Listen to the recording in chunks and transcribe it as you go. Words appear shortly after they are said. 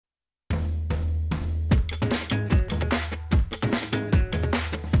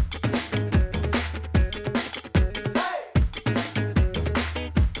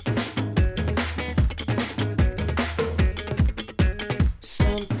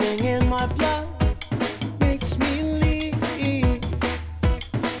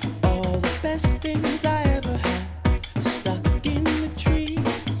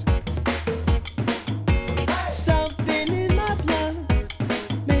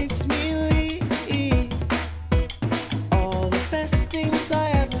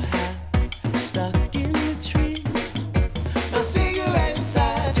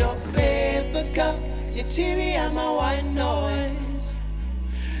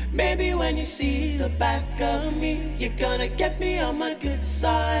Maybe when you see the back of me, you're gonna get me on my good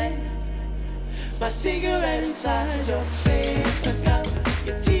side. My cigarette inside your paper cup,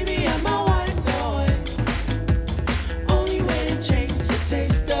 your TV and my white noise. Only way to change the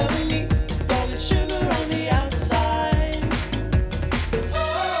taste of me is throwing sugar on the outside.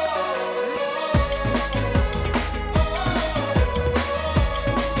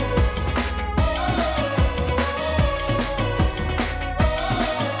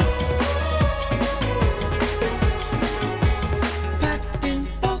 Packed in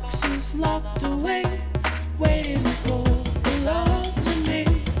boxes, locked away, waiting for the love to make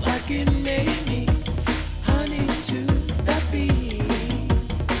like it made me. Honey to the bee.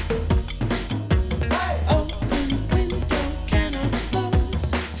 Open window, cannot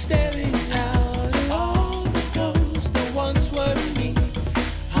close, staring out at all the ghosts that once were me.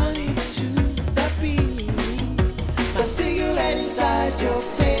 Honey to the bee. My cigarette inside your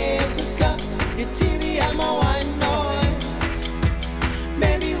paper cup, your TV and my